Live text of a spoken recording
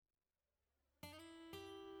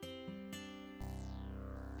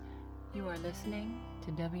You are listening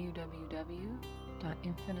to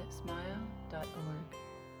www.infinitesmile.org.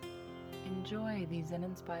 Enjoy these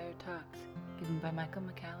Zen-inspired talks given by Michael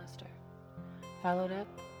McAllister, followed up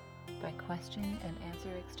by question and answer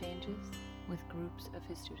exchanges with groups of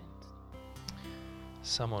his students.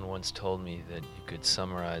 Someone once told me that you could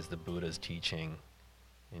summarize the Buddha's teaching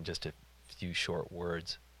in just a few short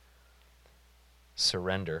words.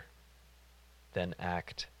 Surrender, then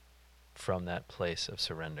act from that place of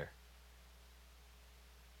surrender.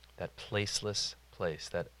 That placeless place,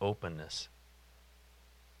 that openness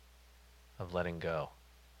of letting go.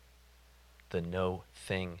 The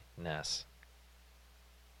no-thingness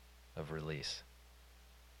of release.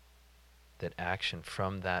 That action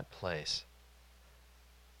from that place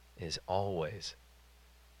is always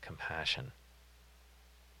compassion,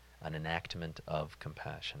 an enactment of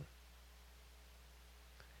compassion.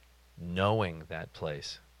 Knowing that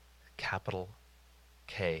place, capital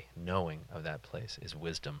K, knowing of that place is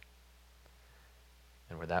wisdom.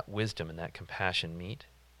 And where that wisdom and that compassion meet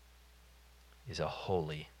is a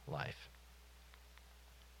holy life.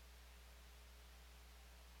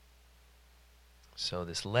 So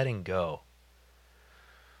this letting go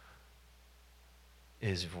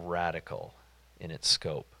is radical in its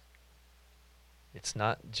scope. It's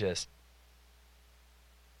not just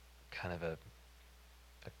kind of a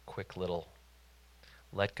quick little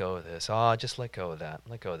let go of this. Oh, just let go of that.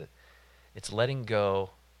 Let go of it. It's letting go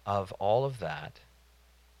of all of that,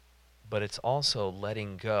 but it's also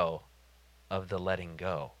letting go of the letting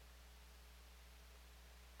go.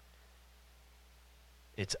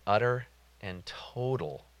 It's utter and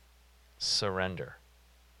total surrender.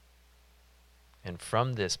 And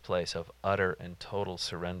from this place of utter and total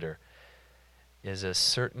surrender is a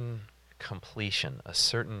certain completion, a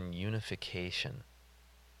certain unification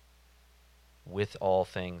with all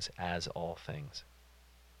things as all things.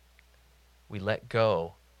 We let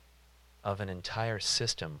go of an entire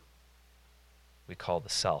system we call the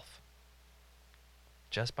self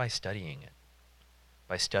just by studying it.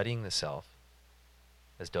 By studying the self,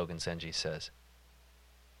 as Dogen Zenji says,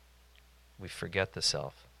 we forget the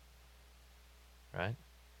self. Right?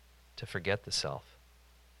 To forget the self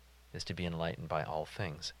is to be enlightened by all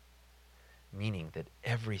things. Meaning that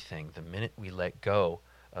everything, the minute we let go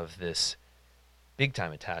of this big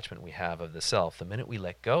time attachment we have of the self, the minute we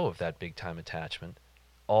let go of that big time attachment,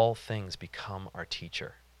 all things become our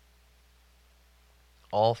teacher.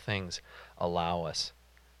 All things allow us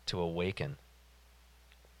to awaken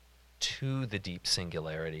to the deep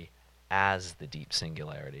singularity as the deep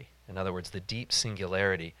singularity. In other words, the deep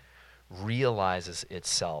singularity realizes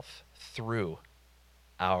itself through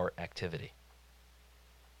our activity.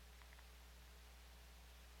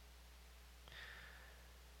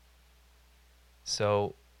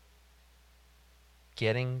 So,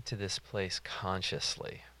 getting to this place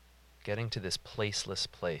consciously, getting to this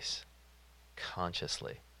placeless place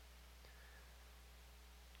consciously,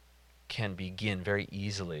 can begin very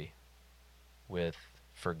easily with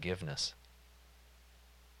forgiveness.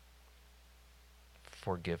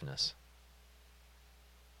 Forgiveness.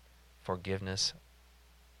 Forgiveness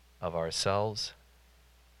of ourselves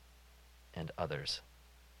and others,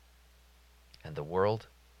 and the world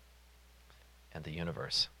and the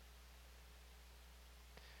universe.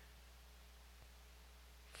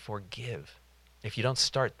 Forgive. If you don't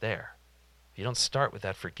start there, if you don't start with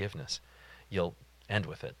that forgiveness, you'll end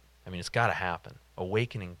with it. I mean, it's got to happen.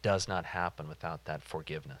 Awakening does not happen without that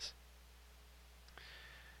forgiveness.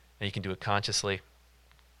 And you can do it consciously,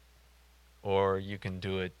 or you can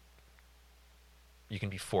do it, you can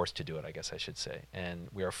be forced to do it, I guess I should say. And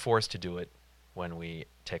we are forced to do it when we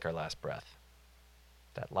take our last breath.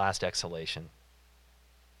 That last exhalation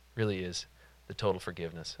really is the total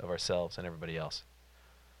forgiveness of ourselves and everybody else.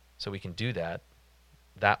 So we can do that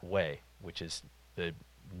way, which is the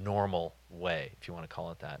normal way, if you want to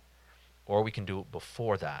call it that. Or we can do it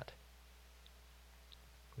before that.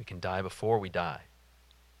 We can die before we die.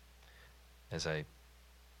 As I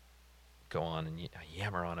go on and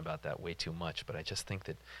yammer on about that way too much, but I just think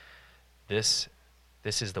that this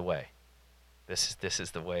is the way. This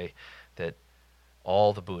is the way that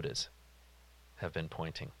all the Buddhas have been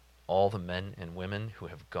pointing. All the men and women who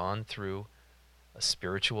have gone through a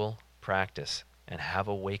spiritual practice and have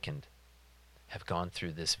awakened have gone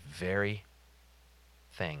through this very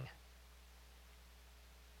thing,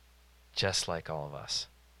 just like all of us.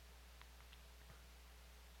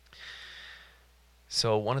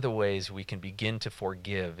 So one of the ways we can begin to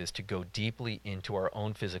forgive is to go deeply into our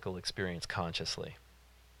own physical experience consciously.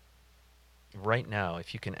 Right now,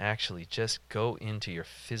 if you can actually just go into your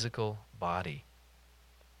physical body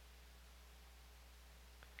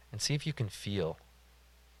And see if you can feel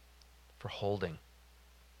for holding.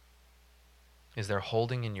 Is there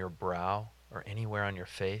holding in your brow or anywhere on your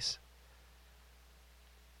face?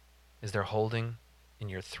 Is there holding in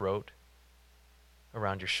your throat,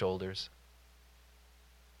 around your shoulders,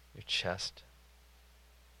 your chest,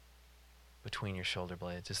 between your shoulder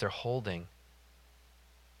blades? Is there holding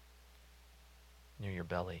near your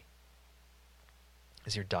belly?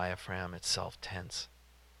 Is your diaphragm itself tense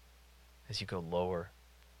as you go lower?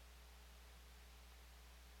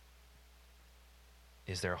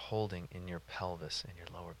 Is there holding in your pelvis and your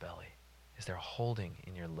lower belly? Is there holding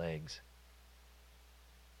in your legs?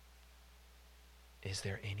 Is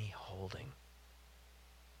there any holding?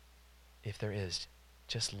 If there is,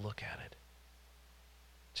 just look at it.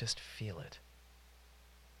 Just feel it.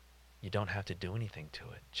 You don't have to do anything to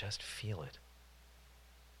it. Just feel it.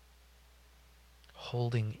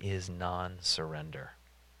 Holding is non-surrender.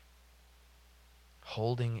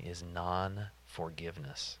 Holding is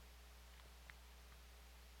non-forgiveness.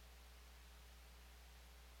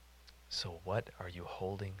 So what are you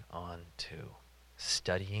holding on to?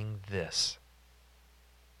 Studying this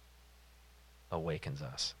awakens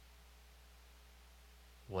us.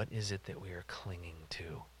 What is it that we are clinging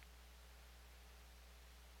to?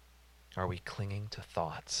 Are we clinging to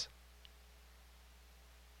thoughts?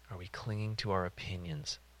 Are we clinging to our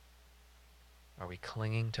opinions? Are we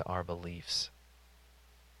clinging to our beliefs?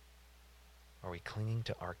 Are we clinging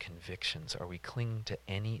to our convictions? Are we clinging to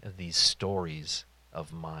any of these stories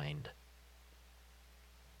of mind?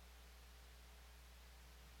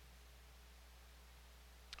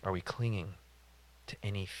 Are we clinging to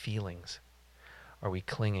any feelings? Are we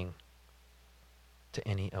clinging to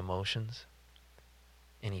any emotions?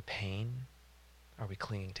 Any pain? Are we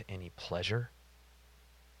clinging to any pleasure?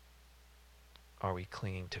 Are we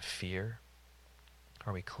clinging to fear?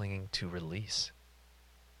 Are we clinging to release?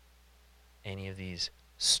 Any of these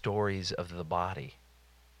stories of the body,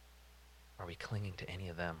 are we clinging to any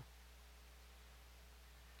of them?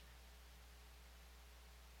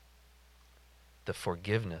 The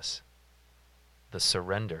forgiveness, the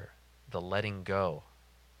surrender, the letting go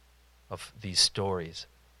of these stories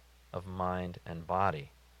of mind and body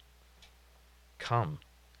come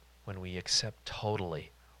when we accept totally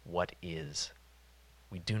what is.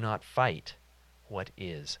 We do not fight what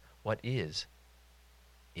is. What is,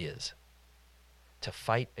 is. To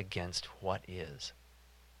fight against what is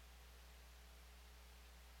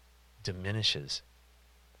diminishes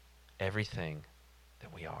everything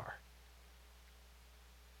that we are.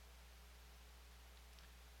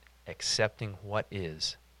 Accepting what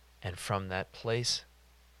is, and from that place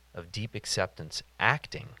of deep acceptance,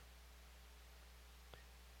 acting,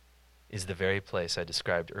 is the very place I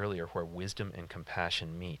described earlier where wisdom and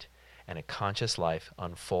compassion meet, and a conscious life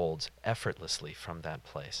unfolds effortlessly from that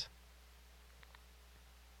place.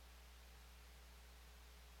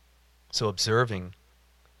 So observing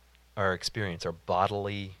our experience, our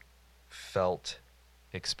bodily felt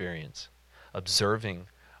experience, observing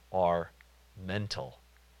our mental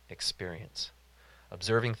experience,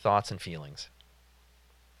 observing thoughts and feelings,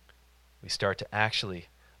 we start to actually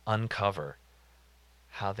uncover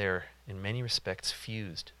how they're in many respects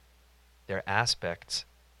fused. They're aspects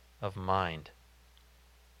of mind.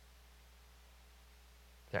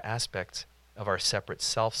 They're aspects of our separate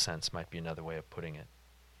self-sense, might be another way of putting it.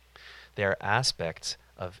 They are aspects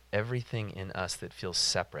of everything in us that feels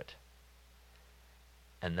separate.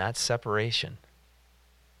 And that separation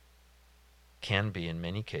can be, in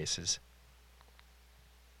many cases,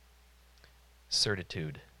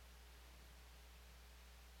 certitude.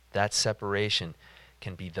 That separation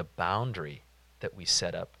can be the boundary that we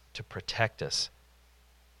set up to protect us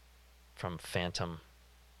from phantom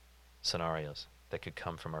scenarios that could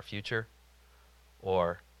come from our future,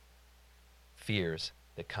 or fears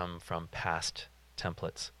that come from past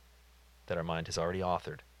templates that our mind has already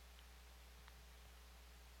authored.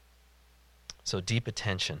 So deep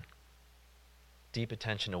attention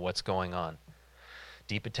to what's going on.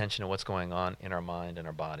 Deep attention to what's going on in our mind and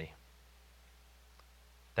our body.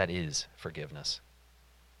 That is forgiveness.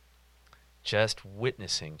 Just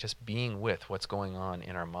witnessing, just being with what's going on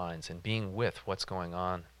in our minds and being with what's going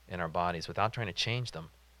on in our bodies without trying to change them,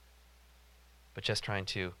 but just trying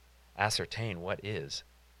to ascertain what is,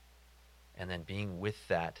 and then being with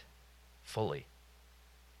that fully.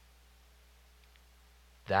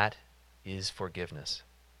 That is forgiveness.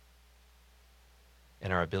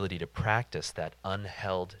 And our ability to practice that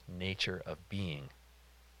unheld nature of being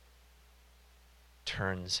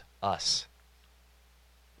turns us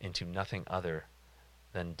into nothing other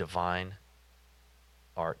than divine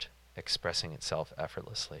art expressing itself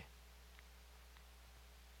effortlessly.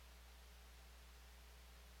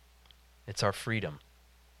 It's our freedom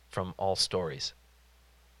from all stories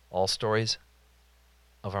of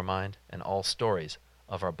our mind and all stories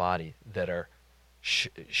of our body that are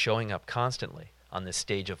showing up constantly on this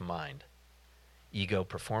stage of mind. Ego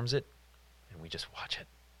performs it, and we just watch it.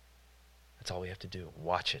 That's all we have to do.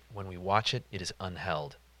 Watch it. When we watch it, it is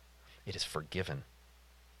unheld. It is forgiven.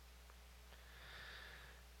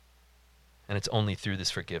 And it's only through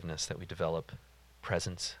this forgiveness that we develop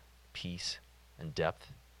presence, peace, and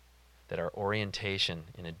depth, that our orientation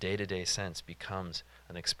in a day-to-day sense becomes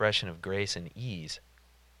an expression of grace and ease.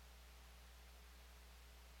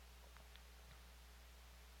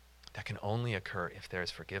 That can only occur if there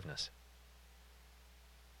is forgiveness.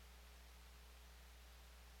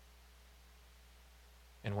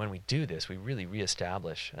 And when we do this, we really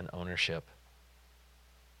reestablish an ownership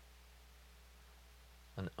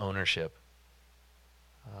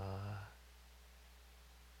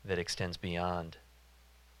that extends beyond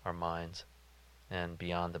our minds and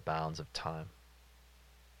beyond the bounds of time.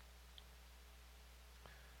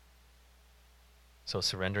 So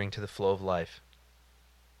surrendering to the flow of life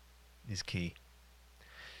is key.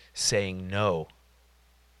 Saying no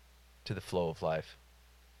to the flow of life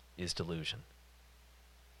is delusion.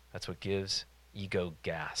 That's what gives ego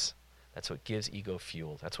gas. That's what gives ego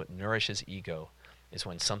fuel. That's what nourishes ego, is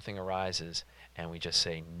when something arises and we just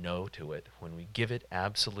say no to it. When we give it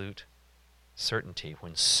absolute certainty,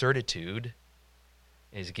 when certitude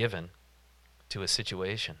is given to a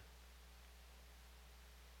situation.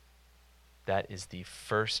 That is the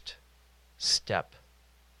first step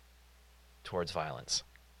towards violence.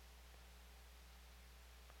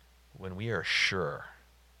 When we are sure,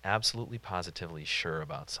 absolutely positively sure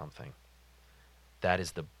about something, that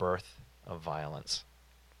is the birth of violence.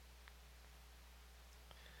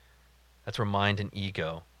 That's where mind and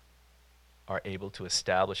ego are able to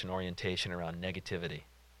establish an orientation around negativity.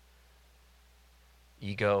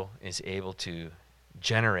 Ego is able to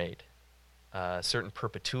generate a certain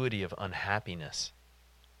perpetuity of unhappiness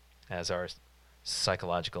as our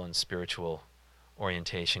psychological and spiritual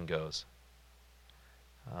orientation goes.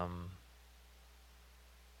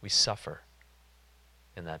 We suffer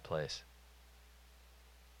in that place.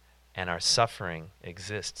 And our suffering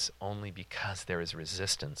exists only because there is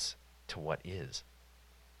resistance to what is.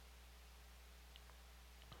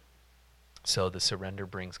 So the surrender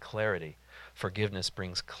brings clarity. Forgiveness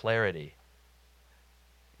brings clarity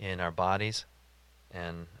in our bodies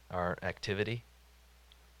and our activity.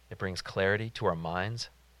 It brings clarity to our minds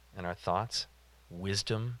and our thoughts.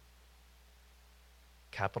 Wisdom,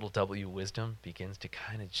 capital W wisdom, begins to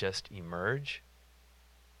kind of just emerge,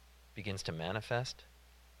 begins to manifest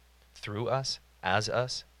through us, as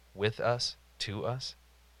us, with us, to us.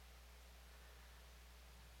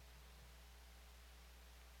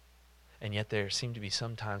 And yet there seem to be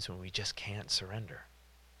some times when we just can't surrender.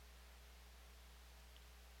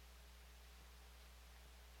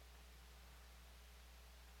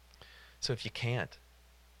 So if you cannot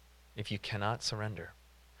surrender,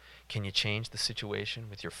 can you change the situation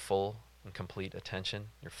with your full and complete attention,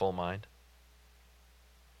 your full mind?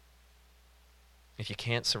 If you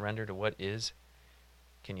can't surrender to what is,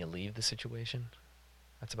 can you leave the situation?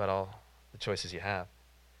 That's about all the choices you have.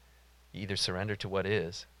 You either surrender to what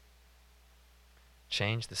is,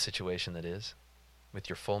 change the situation that is with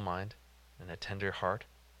your full mind and a tender heart,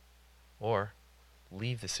 or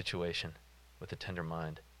leave the situation with a tender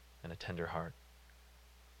mind and a tender heart.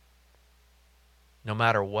 No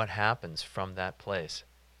matter what happens from that place,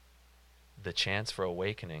 the chance for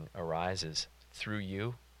awakening arises through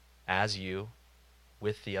you, as you,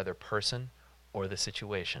 with the other person or the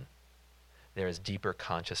situation. There is deeper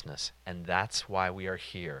consciousness, and that's why we are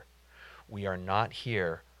here. We are not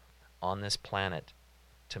here on this planet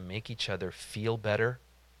to make each other feel better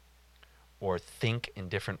or think in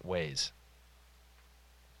different ways.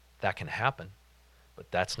 That can happen, but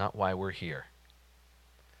that's not why we're here.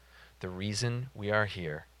 The reason we are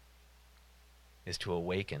here is to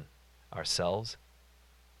awaken ourselves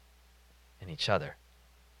and each other.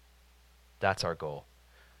 That's our goal,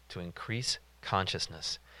 to increase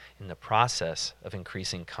consciousness. In the process of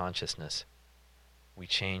increasing consciousness, we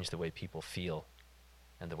change the way people feel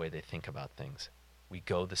and the way they think about things. We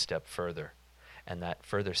go the step further, and that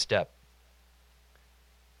further step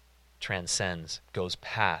transcends, goes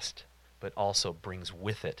past, but also brings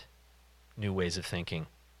with it new ways of thinking,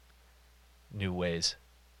 new ways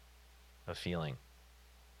of feeling.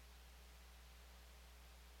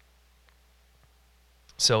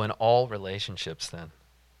 So in all relationships then,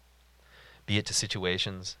 be it to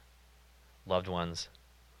situations, loved ones,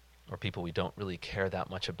 or people we don't really care that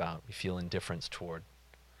much about, we feel indifference toward,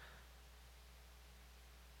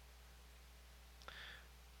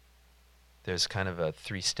 there's kind of a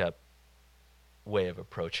 3-step way of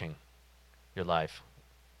approaching your life.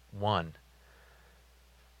 1,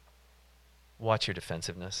 watch your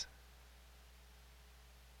defensiveness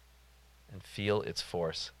and feel its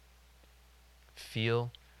force.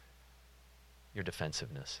 Feel your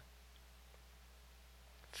defensiveness.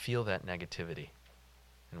 Feel that negativity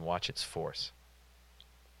and watch its force.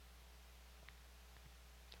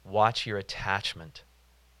 Watch your attachment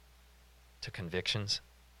to convictions,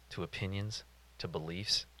 to opinions, to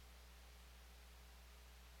beliefs.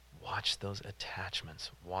 Watch those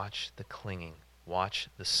attachments. Watch the clinging. Watch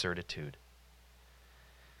the certitude.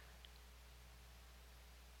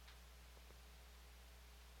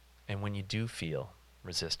 And when you do feel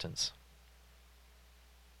resistance,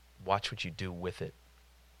 watch what you do with it.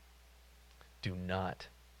 Do not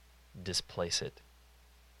displace it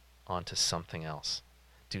onto something else.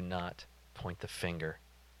 Do not point the finger.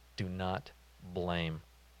 Do not blame.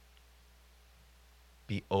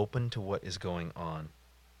 Be open to what is going on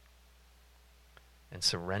and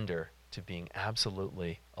surrender to being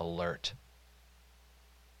absolutely alert.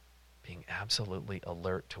 Being absolutely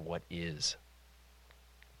alert to what is.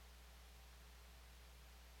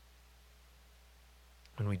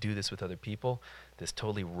 When we do this with other people, this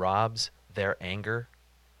totally robs their anger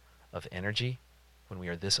of energy when we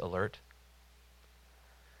are this alert.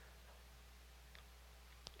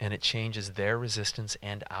 And it changes their resistance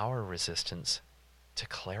and our resistance to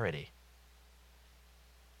clarity.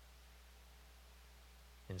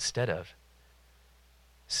 Instead of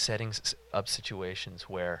setting up situations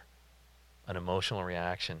where an emotional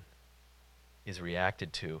reaction is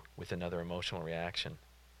reacted to with another emotional reaction,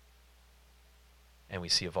 and we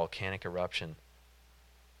see a volcanic eruption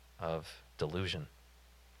of delusion.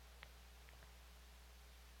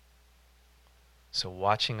 So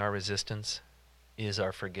watching our resistance is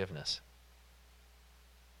our forgiveness.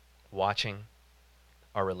 Watching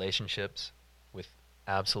our relationships with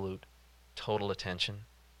absolute, total attention,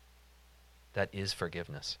 that is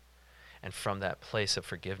forgiveness. And from that place of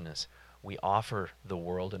forgiveness, we offer the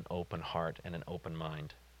world an open heart and an open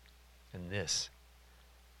mind. And this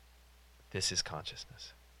is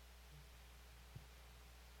consciousness.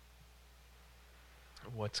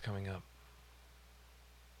 What's coming up?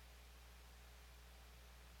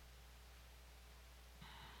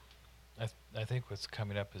 I think what's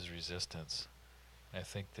coming up is resistance. I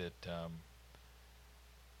think that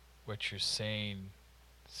what you're saying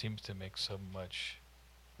seems to make so much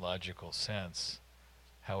logical sense.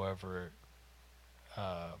 However,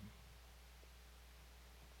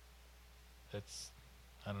 it's,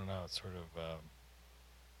 I don't know, it's sort of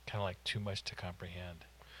kind of like too much to comprehend.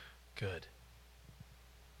 Good.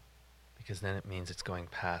 Because then it means it's going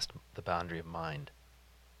past the boundary of mind.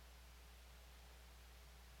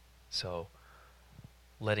 So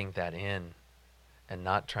letting that in and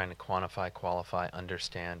not trying to quantify, qualify,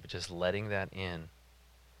 understand, but just letting that in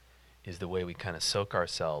is the way we kind of soak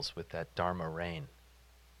ourselves with that Dharma rain,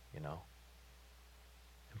 you know?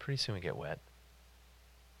 And pretty soon we get wet.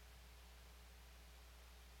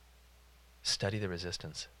 Study the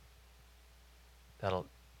resistance. That'll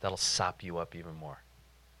sop you up even more.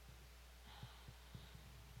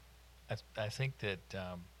 I think that,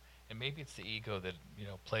 and maybe it's the ego that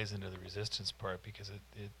plays into the resistance part, because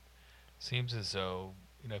it seems as though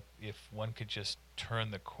if one could just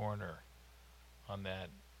turn the corner on that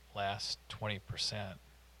last 20%,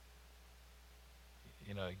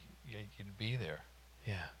 you'd be there.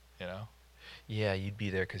 Yeah. Yeah, you'd be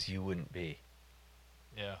there because you wouldn't be.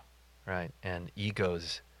 Yeah. Right, and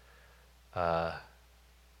ego's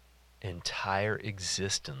entire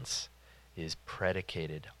existence is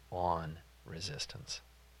predicated on resistance.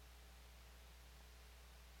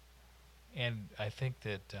 And I think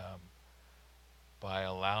that by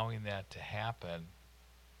allowing that to happen,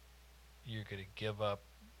 you're going to give up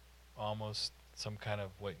almost some kind of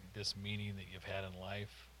this meaning that you've had in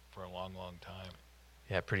life for a long, long time.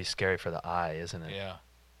 Yeah, pretty scary for the I, isn't it? Yeah.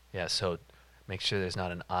 Yeah, so make sure there's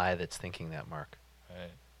not an I that's thinking that, Mark.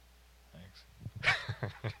 Right. Thanks.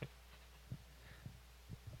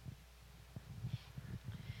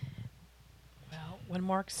 Well, when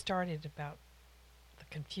Mark started about the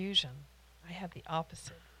confusion, I had the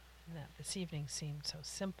opposite, in that this evening seemed so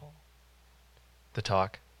simple. The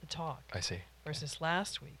talk? The talk. I see. Versus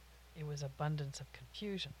last week, it was abundance of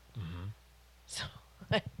confusion. Mm-hmm. So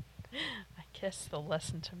I guess the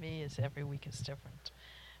lesson to me is every week is different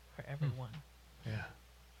for everyone.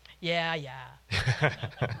 Yeah. Yeah.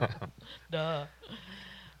 Duh.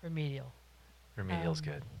 Remedial. Remedial's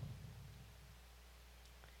good.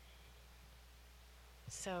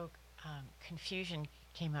 So confusion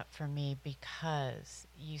came up for me because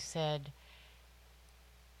you said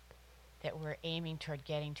that we're aiming toward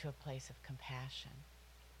getting to a place of compassion.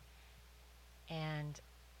 And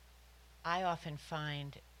I often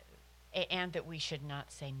find, and that we should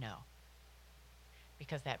not say no,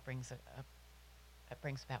 because that brings that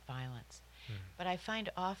brings about violence. But I find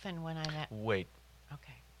often when I'm at... Wait.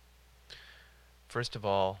 Okay. First of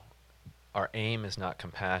all, our aim is not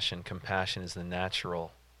compassion. Compassion is the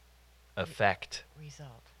natural effect.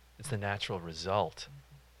 Result. It's the natural result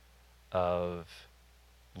of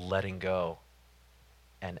letting go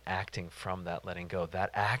and acting from that letting go. That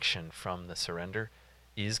action from the surrender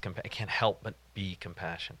is it can't help but be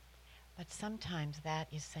compassion. But sometimes that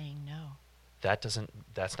is saying no.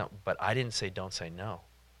 That's not, but I didn't say don't say no.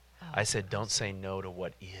 Oh, I said don't say no to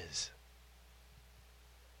what is.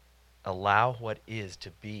 Allow what is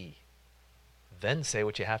to be. Then say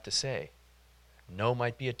what you have to say. No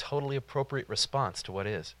might be a totally appropriate response to what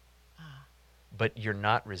is. But you're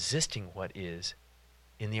not resisting what is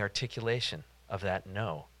in the articulation of that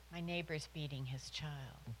no. My neighbor's beating his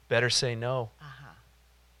child. Better say no, Uh-huh.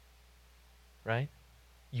 right?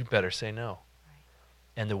 You better say no. Right.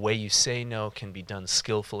 And the way you say no can be done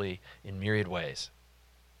skillfully in myriad ways.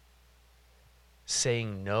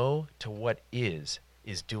 Saying no to what is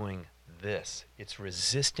doing this. It's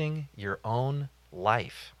resisting your own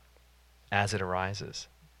life as it arises.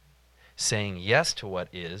 Saying yes to what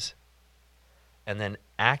is, and then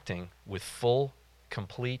acting with full,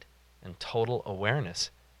 complete, and total awareness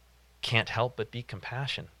can't help but be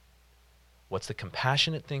compassion. What's the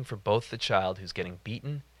compassionate thing for both the child who's getting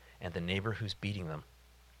beaten and the neighbor who's beating them?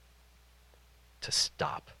 To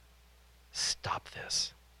stop. Stop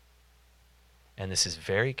this. And this is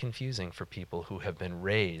very confusing for people who have been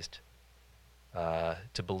raised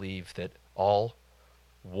to believe that all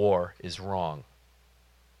war is wrong.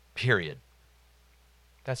 Period.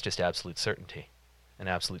 That's just absolute certainty. And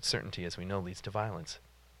absolute certainty, as we know, leads to violence.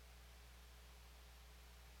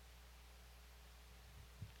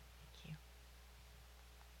 Thank you.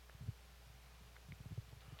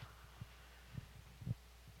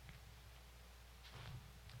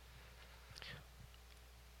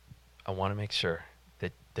 I want to make sure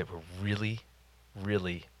that we're really,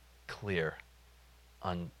 really clear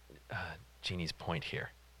on Jeannie's point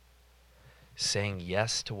here. Saying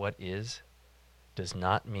yes to what is does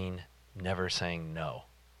not mean never saying no.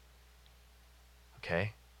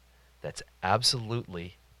 Okay? That's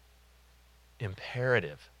absolutely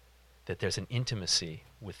imperative that there's an intimacy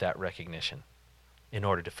with that recognition in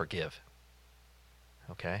order to forgive.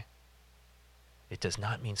 Okay? It does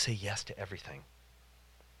not mean say yes to everything.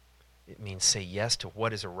 It means say yes to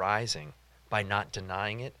what is arising by not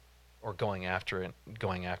denying it or going after it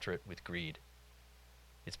with greed.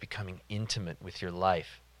 It's becoming intimate with your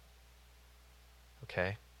life.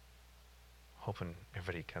 Okay? Hoping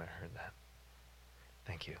everybody kind of heard that.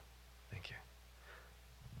 Thank you. Thank you.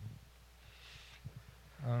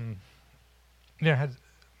 Yeah, I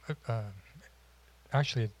had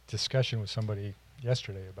actually a discussion with somebody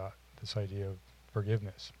yesterday about this idea of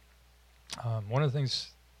forgiveness. One of the things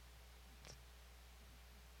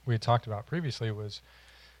we had talked about previously was,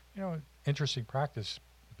 interesting practice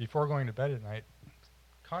before going to bed at night,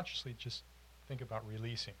 consciously just think about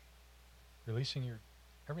releasing your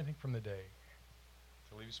everything from the day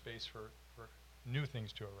to leave space for new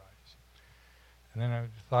things to arise. And then I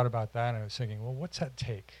thought about that and I was thinking, well, what's that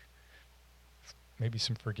take? Maybe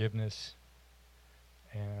some forgiveness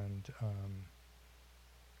and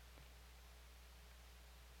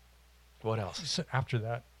What else? so after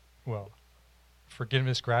that, well,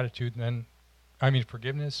 forgiveness, gratitude, and then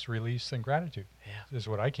forgiveness, release, and gratitude Yeah. is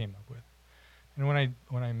what I came up with. And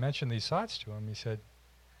when I mentioned these thoughts to him, he said,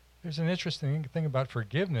 there's an interesting thing about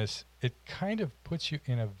forgiveness. It kind of puts you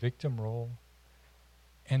in a victim role,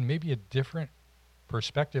 and maybe a different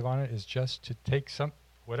perspective on it is just to take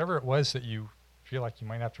whatever it was that you feel like you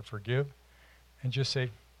might have to forgive, and just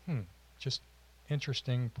say, just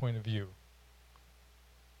interesting point of view.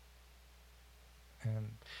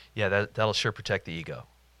 And Yeah, that'll sure protect the ego.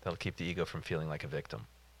 That'll keep the ego from feeling like a victim.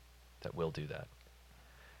 That will do that.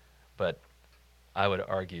 But I would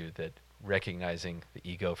argue that recognizing the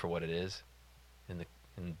ego for what it is, in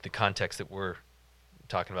the context that we're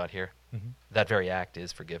talking about here, that very act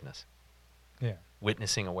is forgiveness. yeah,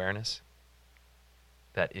 Witnessing awareness,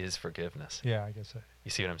 that is forgiveness. yeah, I guess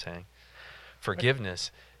You see what I'm saying?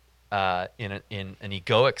 Forgiveness, in an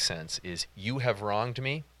egoic sense, is you have wronged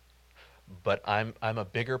me, but I'm a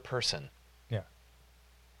bigger person. Yeah.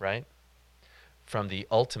 Right? From the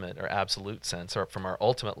ultimate or absolute sense, or from our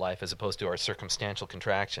ultimate life as opposed to our circumstantial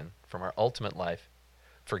contraction, from our ultimate life,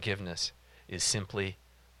 forgiveness is simply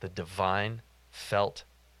the divine felt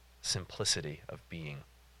simplicity of being.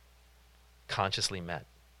 consciously met.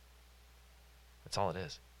 That's all it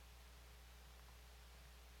is.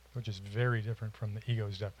 Which is very different from the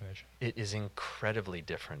ego's definition. It is incredibly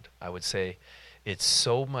different. I would say it's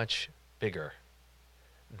so much bigger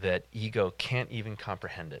that ego can't even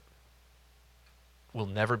comprehend it. We'll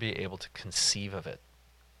never be able to conceive of it.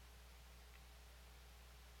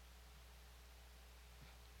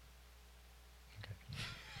 Okay.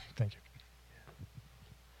 Thank you.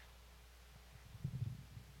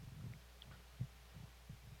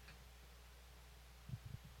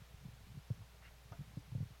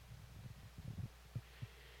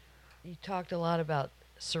 You talked a lot about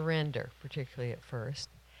surrender, particularly at first,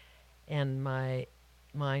 and my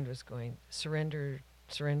mind was going, surrender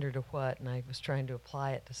to what? And I was trying to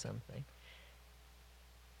apply it to something.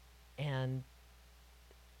 And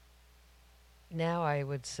now I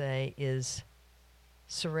would say, is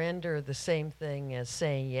surrender the same thing as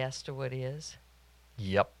saying yes to what is?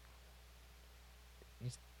 Yep.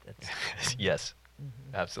 That's Yes,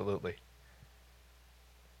 mhm. absolutely.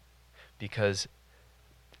 Because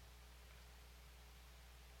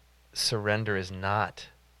surrender is not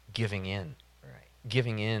giving in. Right.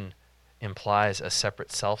 Giving in implies a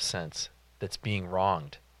separate self-sense that's being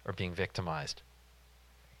wronged or being victimized.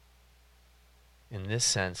 In this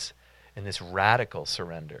sense, in this radical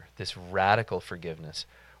surrender, this radical forgiveness,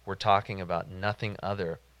 we're talking about nothing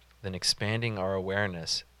other than expanding our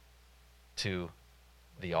awareness to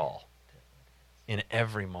the all in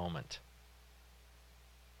every moment.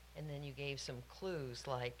 And then you gave some clues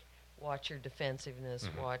like watch your defensiveness,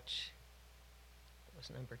 Mhm. watch, what was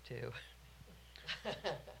number 2?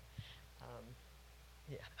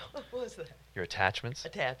 Yeah, what was that? Your attachments.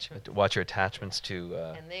 Attachment. Watch your attachments to.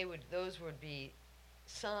 And those would be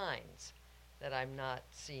signs that I'm not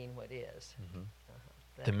seeing what is. Mhm.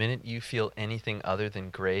 Uh-huh. The minute you feel anything other than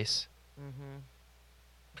grace,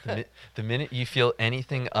 Mm-hmm. the minute you feel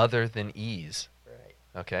anything other than ease, Right.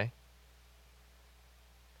 okay,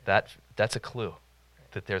 that's a clue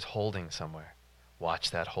that there's holding somewhere.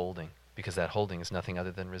 Watch that holding, because that holding is nothing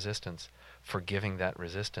other than resistance. Forgiving that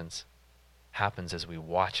resistance happens as we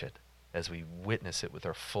watch it, as we witness it with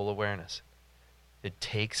our full awareness.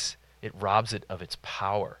 It robs it of its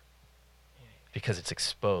power because it's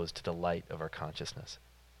exposed to the light of our consciousness.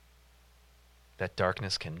 That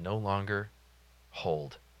darkness can no longer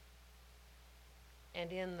hold.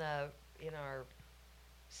 And in our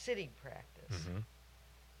sitting practice, Mhm.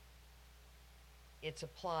 it's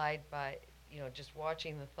applied by just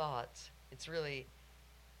watching the thoughts. It's really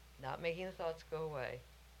not making the thoughts go away,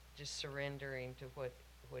 just surrendering to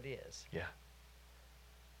what is. Yeah.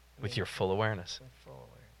 I With mean, your full awareness. with full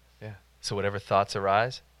awareness. Yeah. So whatever thoughts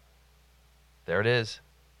arise, there it is.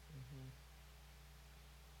 Mm-hmm.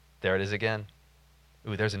 There it is again.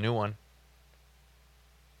 Ooh, there's a new one.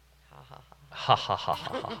 Ha ha ha. Ha ha ha ha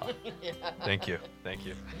ha ha. Yeah. Thank you. Thank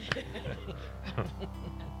you.